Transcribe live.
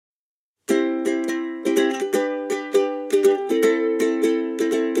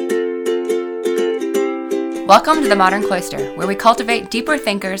Welcome to the Modern Cloister, where we cultivate deeper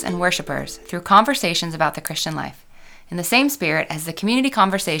thinkers and worshipers through conversations about the Christian life, in the same spirit as the community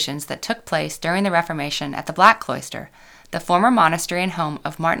conversations that took place during the Reformation at the Black Cloister, the former monastery and home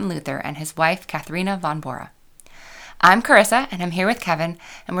of Martin Luther and his wife, Katharina von Bora. I'm Carissa, and I'm here with Kevin,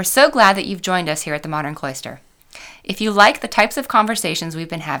 and we're so glad that you've joined us here at the Modern Cloister. If you like the types of conversations we've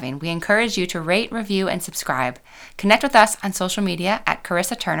been having, we encourage you to rate, review, and subscribe. Connect with us on social media at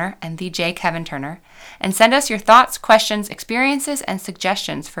Carissa Turner and the J. Kevin Turner, and send us your thoughts, questions, experiences, and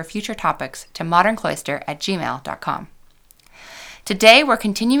suggestions for future topics to moderncloister@gmail.com. Today, we're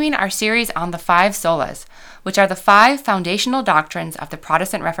continuing our series on the five solas, which are the five foundational doctrines of the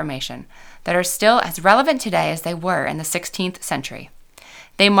Protestant Reformation that are still as relevant today as they were in the 16th century.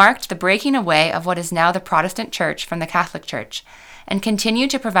 They marked the breaking away of what is now the Protestant Church from the Catholic Church, and continue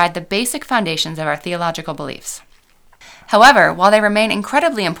to provide the basic foundations of our theological beliefs. However, while they remain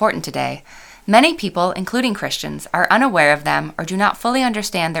incredibly important today, many people, including Christians, are unaware of them or do not fully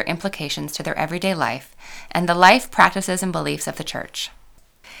understand their implications to their everyday life and the life, practices, and beliefs of the Church.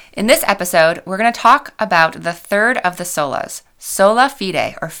 In this episode, we're going to talk about the third of the solas, sola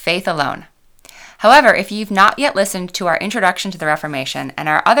fide, or faith alone. However, if you've not yet listened to our introduction to the Reformation and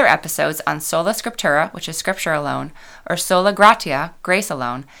our other episodes on sola scriptura, which is scripture alone, or sola gratia, grace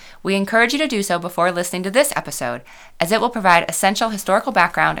alone, we encourage you to do so before listening to this episode, as it will provide essential historical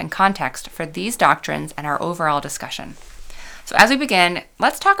background and context for these doctrines and our overall discussion. So as we begin,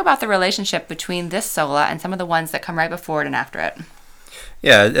 let's talk about the relationship between this sola and some of the ones that come right before it and after it.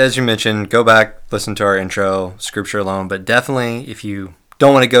 Yeah, as you mentioned, go back, listen to our intro, scripture alone, but definitely if you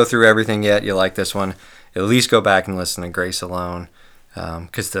don't want to go through everything yet, you like this one, at least go back and listen to grace alone,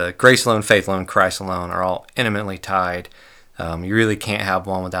 because the grace alone, faith alone, Christ alone are all intimately tied. You really can't have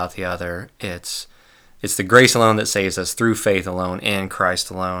one without the other. It's the grace alone that saves us through faith alone in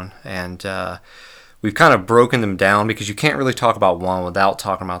Christ alone, and we've kind of broken them down because you can't really talk about one without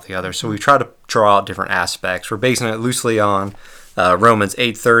talking about the other. So we've tried to draw out different aspects. We're basing it loosely on Romans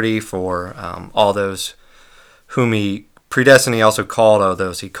 8:30 for all those whom he predestined, he also called. All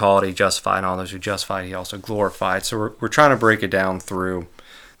those he called, he justified. And all those who justified, he also glorified. So we're trying to break it down through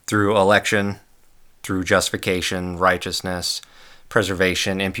election, through justification, righteousness,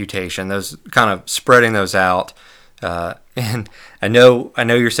 preservation, imputation. Those kind of spreading those out. And I know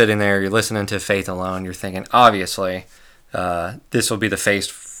you're sitting there, you're listening to faith alone. You're thinking, obviously, this will be the faith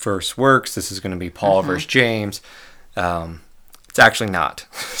versus works. This is going to be Paul versus James. It's actually not.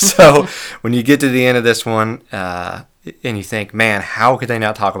 So when you get to the end of this one, and you think, man, how could they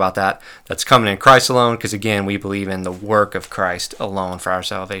not talk about that? That's coming in Christ alone, because again, we believe in the work of Christ alone for our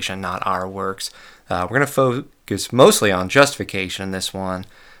salvation, not our works. We're going to focus mostly on justification in this one,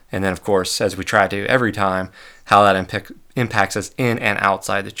 and then, of course, as we try to every time, how that impacts us in and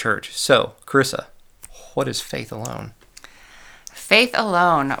outside the church. So, Carissa, what is faith alone? Faith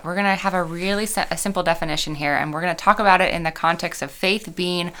alone, we're going to have a simple definition here, and we're going to talk about it in the context of faith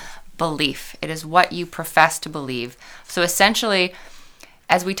being belief. It is what you profess to believe. So essentially,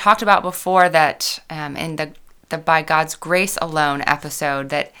 as we talked about before, that in the by God's grace alone episode,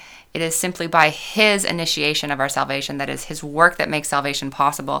 that it is simply by his initiation of our salvation, that is his work that makes salvation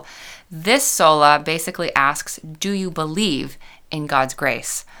possible. This sola basically asks, do you believe in God's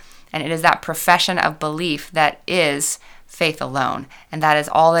grace? And it is that profession of belief that is faith alone, and that is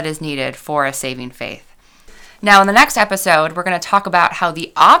all that is needed for a saving faith. Now, in the next episode, we're going to talk about how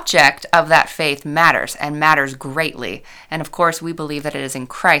the object of that faith matters, and matters greatly. And of course, we believe that it is in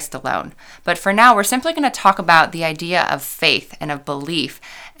Christ alone. But for now, we're simply going to talk about the idea of faith and of belief,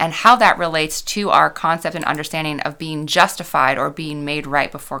 and how that relates to our concept and understanding of being justified or being made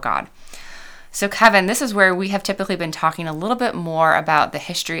right before God. So, Kevin, this is where we have typically been talking a little bit more about the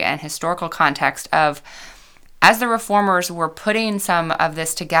history and historical context of, as the Reformers were putting some of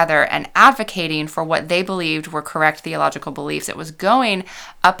this together and advocating for what they believed were correct theological beliefs, it was going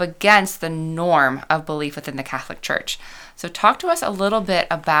up against the norm of belief within the Catholic Church. So talk to us a little bit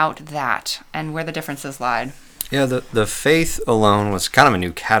about that and where the differences lied. Yeah, the faith alone was kind of a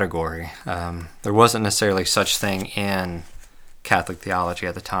new category. There wasn't necessarily such thing in Catholic theology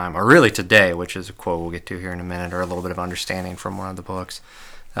at the time, or really today, which is a quote we'll get to here in a minute, or a little bit of understanding from one of the books.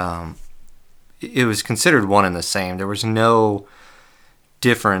 It was considered one and the same. There was no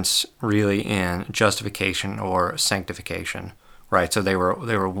difference really in justification or sanctification, right? So they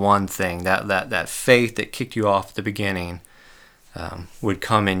were one thing. That faith that kicked you off at the beginning would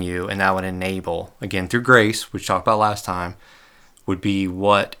come in you, and that would enable, again through grace, which we talked about last time, would be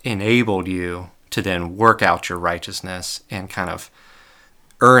what enabled you to then work out your righteousness and kind of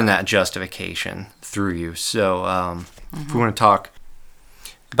earn that justification through you. So if we want to talk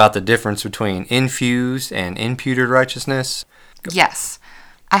about the difference between infused and imputed righteousness? Yes.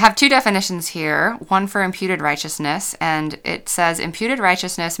 I have two definitions here, one for imputed righteousness, and it says imputed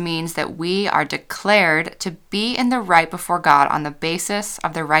righteousness means that we are declared to be in the right before God on the basis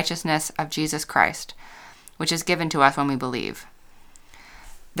of the righteousness of Jesus Christ, which is given to us when we believe.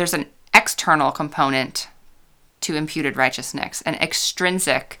 There's an external component to imputed righteousness, an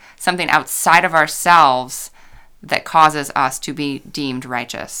extrinsic, something outside of ourselves that causes us to be deemed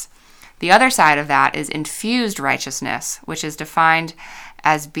righteous. The other side of that is infused righteousness, which is defined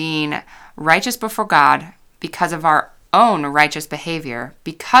as being righteous before God because of our own righteous behavior,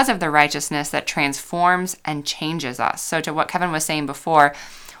 because of the righteousness that transforms and changes us. So to what Kevin was saying before,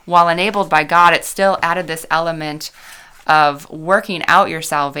 while enabled by God, it still added this element of working out your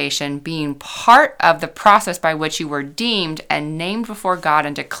salvation, being part of the process by which you were deemed and named before God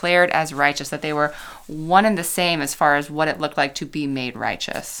and declared as righteous, that they were one and the same as far as what it looked like to be made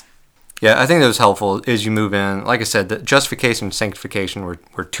righteous. Yeah, I think that was helpful as you move in. Like I said, the justification and sanctification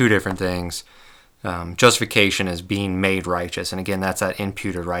were two different things. Justification is being made righteous. And again, that's that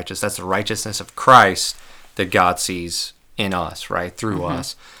imputed righteous. That's the righteousness of Christ that God sees in us, right, through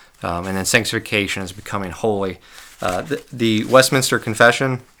us. And then sanctification is becoming holy. The Westminster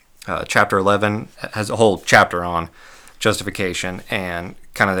Confession, chapter 11, has a whole chapter on justification. And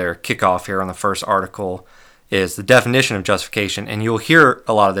kind of their kickoff here on the first article is the definition of justification. And you'll hear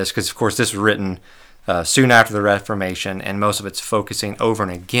a lot of this because, of course, this was written soon after the Reformation, and most of it's focusing over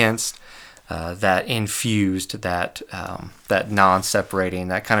and against that infused, that non-separating,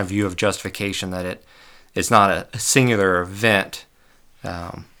 that kind of view of justification, that it's not a singular event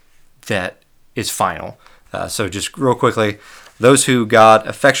that is final. So just real quickly, those who God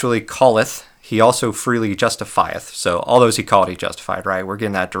effectually calleth, he also freely justifieth. So all those he called, he justified, right? We're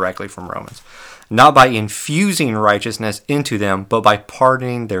getting that directly from Romans. Not by infusing righteousness into them, but by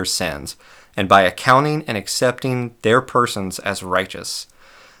pardoning their sins, and by accounting and accepting their persons as righteous,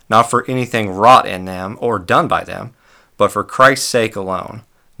 not for anything wrought in them or done by them, but for Christ's sake alone,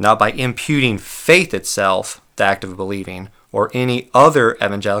 not by imputing faith itself, the act of believing, or any other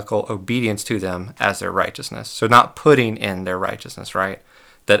evangelical obedience to them as their righteousness. So not putting in their righteousness, right?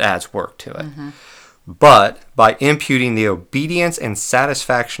 That adds work to it. But by imputing the obedience and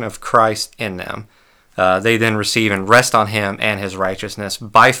satisfaction of Christ in them, they then receive and rest on him and his righteousness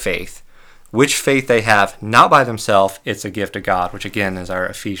by faith, which faith they have not by themselves. It's a gift of God, which again is our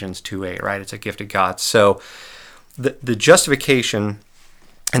Ephesians 2:8, right? It's a gift of God. So the justification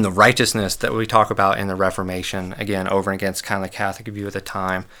and the righteousness that we talk about in the Reformation, again, over and against kind of the Catholic view at the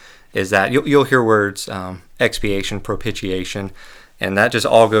time, is that you'll hear words expiation, propitiation, and that just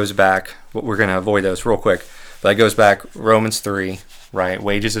all goes back. We're going to avoid those real quick, but that goes back Romans 3, right?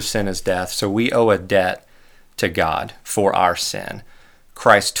 Wages of sin is death. So we owe a debt to God for our sin.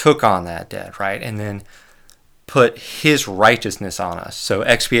 Christ took on that debt, right? And then put his righteousness on us. So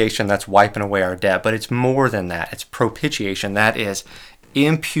expiation, that's wiping away our debt, but it's more than that. It's propitiation. That is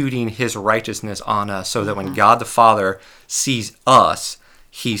imputing his righteousness on us so that when God the Father sees us,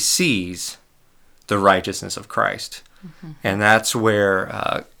 he sees the righteousness of Christ. And that's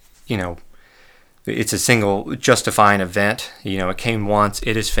where, it's a single justifying event. It came once,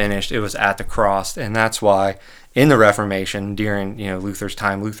 it is finished, it was at the cross. And that's why in the Reformation, during, Luther's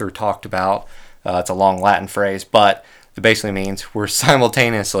time, Luther talked about, it's a long Latin phrase, but it basically means we're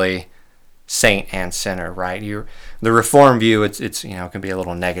simultaneously saint and sinner, right? The Reformed view, it's can be a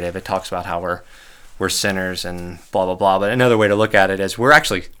little negative. It talks about how we're sinners and blah, blah, blah. But another way to look at it is we're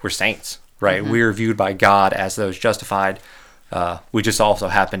saints, right? We're viewed by God as those justified. We just also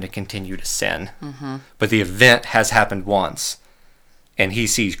happen to continue to sin. But the event has happened once, and he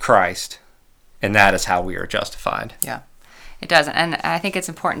sees Christ, and that is how we are justified. Yeah, it does. And I think it's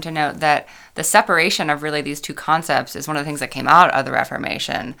important to note that the separation of really these two concepts is one of the things that came out of the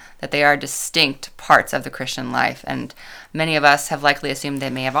Reformation, that they are distinct parts of the Christian life. And many of us have likely assumed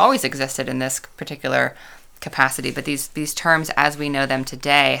they may have always existed in this particular capacity, but these terms as we know them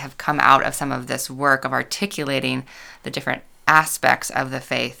today have come out of some of this work of articulating the different aspects of the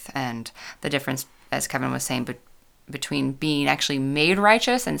faith and the difference, as Kevin was saying, between being actually made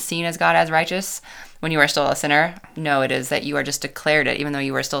righteous and seen as God as righteous when you are still a sinner. No, it is that you are just declared it even though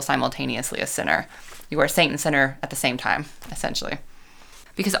you are still simultaneously a sinner. You are saint and sinner at the same time, essentially.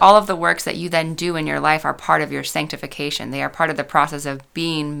 Because all of the works that you then do in your life are part of your sanctification. They are part of the process of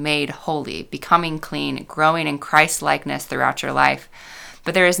being made holy, becoming clean, growing in Christ-likeness throughout your life.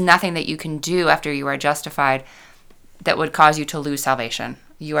 But there is nothing that you can do after you are justified that would cause you to lose salvation.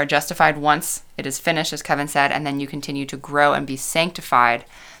 You are justified once, it is finished, as Kevin said, and then you continue to grow and be sanctified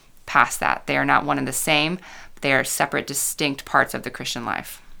past that. They are not one and the same. They are separate, distinct parts of the Christian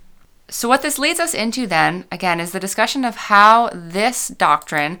life. So what this leads us into then, again, is the discussion of how this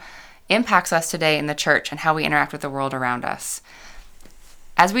doctrine impacts us today in the church and how we interact with the world around us.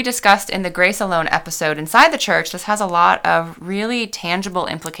 As we discussed in the Grace Alone episode, inside the church, this has a lot of really tangible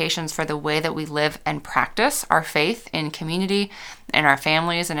implications for the way that we live and practice our faith in community, in our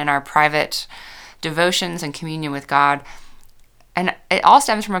families, and in our private devotions and communion with God. And it all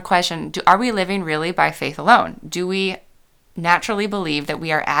stems from a question, are we living really by faith alone? Do we naturally believe that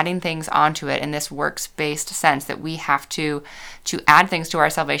we are adding things onto it in this works-based sense, that we have to add things to our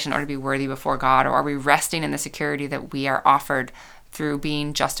salvation in order to be worthy before God? Or are we resting in the security that we are offered through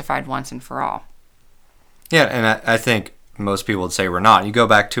being justified once and for all? Yeah, and I think most people would say we're not. You go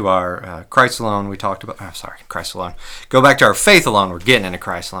back to our Christ alone, we talked about, Christ alone. Go back to our faith alone, we're getting into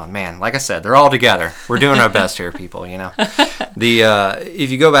Christ alone. Man, like I said, they're all together. We're doing our best here, people, you know.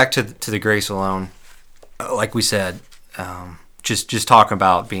 If you go back to the grace alone, like we said, just talking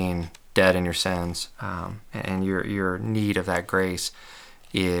about being dead in your sins, and your need of that grace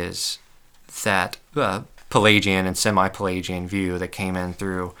is that Pelagian and semi-Pelagian view that came in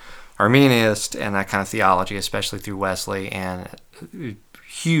through Arminianist and that kind of theology, especially through Wesley, and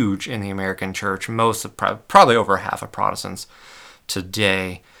huge in the American church. Most of probably over half of Protestants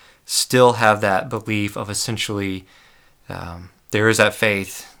today still have that belief of essentially there is that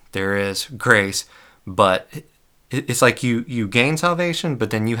faith, there is grace, but it's like you gain salvation, but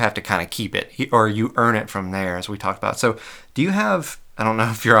then you have to kind of keep it, or you earn it from there, as we talked about. So do you have, I don't know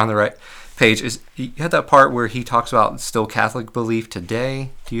if you're on the right page, you had that part where he talks about still Catholic belief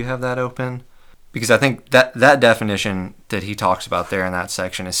today. Do you have that open? Because I think that definition that he talks about there in that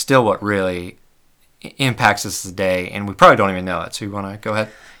section is still what really impacts us today, and we probably don't even know it. So you want to go ahead?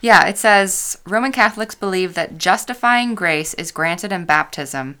 Yeah, it says, Roman Catholics believe that justifying grace is granted in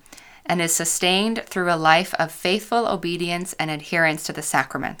baptism and is sustained through a life of faithful obedience and adherence to the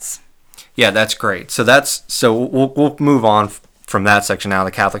sacraments. Yeah, that's great. So we'll move on from that section now,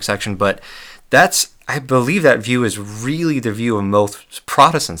 the Catholic section, but I believe that view is really the view of most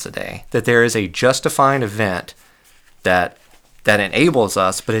Protestants today, that there is a justifying event that enables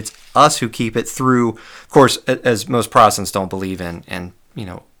us, but it's us who keep it through, of course, as most Protestants don't believe in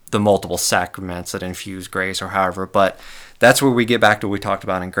the multiple sacraments that infuse grace or however, but that's where we get back to what we talked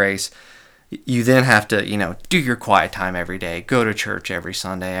about in grace. You then have to, do your quiet time every day, go to church every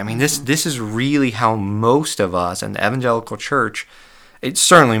Sunday. I mean, this is really how most of us in the evangelical church, it's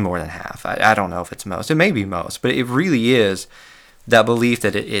certainly more than half. I don't know if it's most. It may be most, but it really is that belief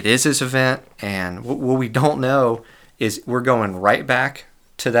that it is this event. And what we don't know is we're going right back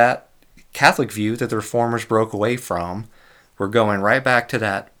to that Catholic view that the Reformers broke away from. We're going right back to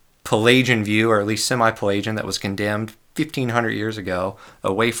that Pelagian view, or at least semi-Pelagian, that was condemned 1,500 years ago,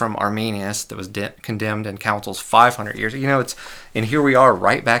 away from Arminius that was condemned in councils 500 years. And here we are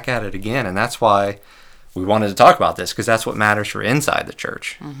right back at it again, and that's why we wanted to talk about this, because that's what matters for inside the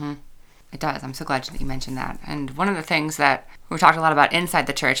church. Mm-hmm. It does. I'm so glad that you mentioned that. And one of the things that we talked a lot about inside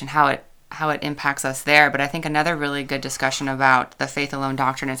the church and how it impacts us there, but I think another really good discussion about the faith alone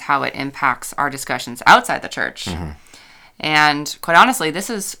doctrine is how it impacts our discussions outside the church. Mm-hmm. And quite honestly, this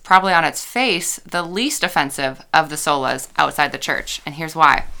is probably on its face the least offensive of the solas outside the church. And here's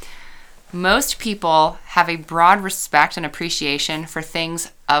why. Most people have a broad respect and appreciation for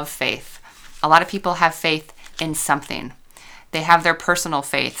things of faith. A lot of people have faith in something. They have their personal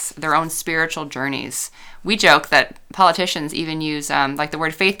faiths, their own spiritual journeys. We joke that politicians even use the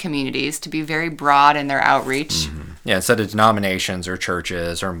word faith communities to be very broad in their outreach. Mm-hmm. Yeah, instead of denominations or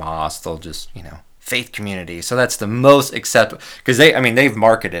churches or mosques, they'll just, faith community. So that's the most acceptable, because they've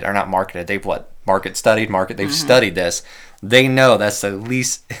marketed, or not marketed, they've they've studied this. They know that's the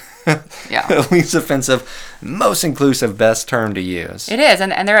least the least offensive, most inclusive, best term to use. It is,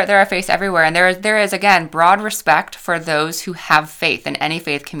 and there are faiths everywhere, and there is again broad respect for those who have faith in any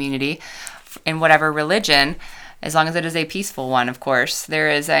faith community, in whatever religion, as long as it is a peaceful one, of course. There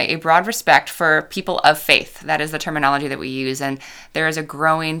is a broad respect for people of faith. That is the terminology that we use. And there is a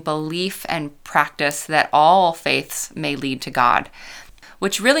growing belief and practice that all faiths may lead to God,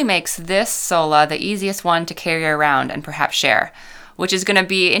 which really makes this sola the easiest one to carry around and perhaps share, which is going to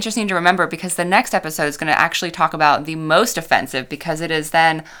be interesting to remember, because the next episode is going to actually talk about the most offensive, because it is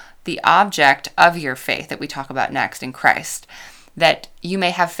then the object of your faith that we talk about next in Christ. That you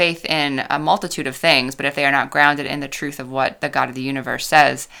may have faith in a multitude of things, but if they are not grounded in the truth of what the God of the universe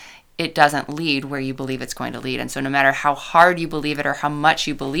says, it doesn't lead where you believe it's going to lead. And so no matter how hard you believe it or how much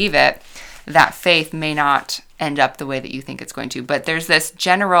you believe it, that faith may not end up the way that you think it's going to. But there's this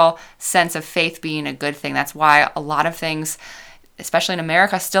general sense of faith being a good thing. That's why a lot of things especially in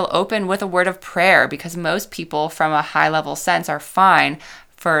America, still open with a word of prayer, because most people from a high level sense are fine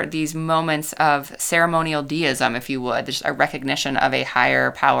for these moments of ceremonial deism, if you would, just a recognition of a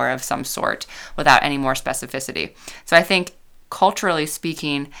higher power of some sort without any more specificity. So I think culturally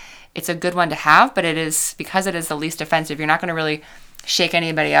speaking, it's a good one to have, but it is, because it is the least offensive, you're not going to really shake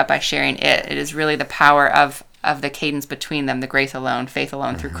anybody up by sharing it. It is really the power of the cadence between them, the grace alone, faith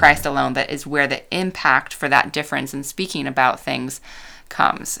alone, through Christ alone, that is where the impact for that difference in speaking about things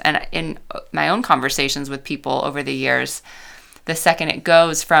comes. And in my own conversations with people over the years, the second it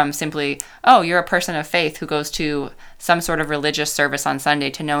goes from simply, oh, you're a person of faith who goes to some sort of religious service on Sunday,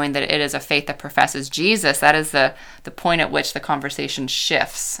 to knowing that it is a faith that professes Jesus, that is the point at which the conversation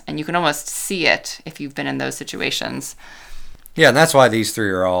shifts. And you can almost see it if you've been in those situations. Yeah, and that's why these three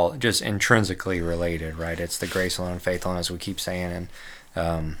are all just intrinsically related, right? It's the grace alone, faith alone, as we keep saying.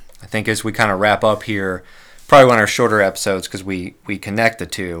 And I think as we kind of wrap up here, probably one of our shorter episodes, because we connect the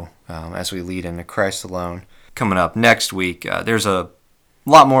two as we lead into Christ alone. Coming up next week, there's a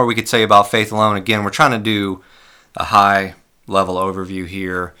lot more we could say about faith alone. Again, we're trying to do a high-level overview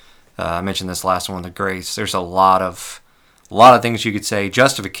here. I mentioned this last one, the grace. There's a lot of things you could say.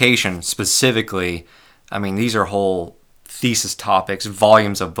 Justification, specifically, I mean, these are whole thesis topics,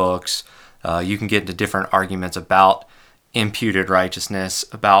 volumes of books. You can get into different arguments about imputed righteousness,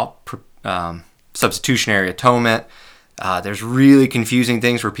 about substitutionary atonement. There's really confusing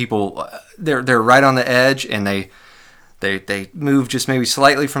things where people they're right on the edge, and they move just maybe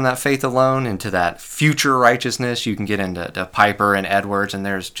slightly from that faith alone into that future righteousness. You can get into Piper and Edwards, and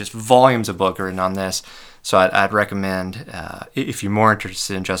there's just volumes of book written on this. So I'd recommend, if you're more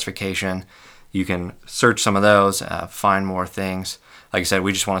interested in justification, you can search some of those, find more things. Like I said,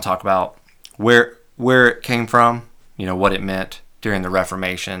 we just want to talk about where it came from, what it meant during the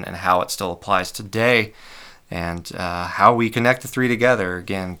Reformation, and how it still applies today, and how we connect the three together.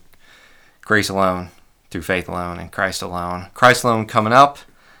 Again, grace alone, through faith alone, and Christ alone. Christ alone coming up,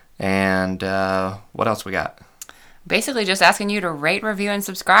 and what else we got? Basically just asking you to rate, review, and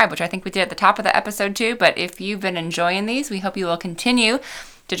subscribe, which I think we did at the top of the episode too. But if you've been enjoying these, we hope you will continue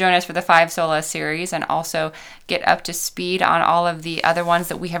to join us for the 5 Sola series, and also get up to speed on all of the other ones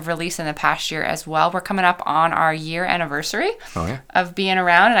that we have released in the past year as well. We're coming up on our year anniversary of being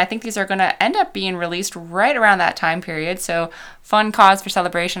around, and I think these are going to end up being released right around that time period. So fun cause for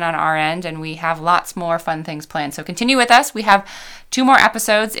celebration on our end, and we have lots more fun things planned. So continue with us. We have 2 more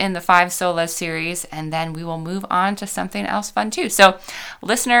episodes in the 5 Sola series, and then we will move on to something else fun too. So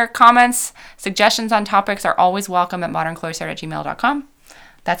listener comments, suggestions on topics are always welcome at moderncloister@gmail.com.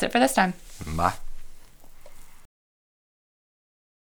 That's it for this time. Bye.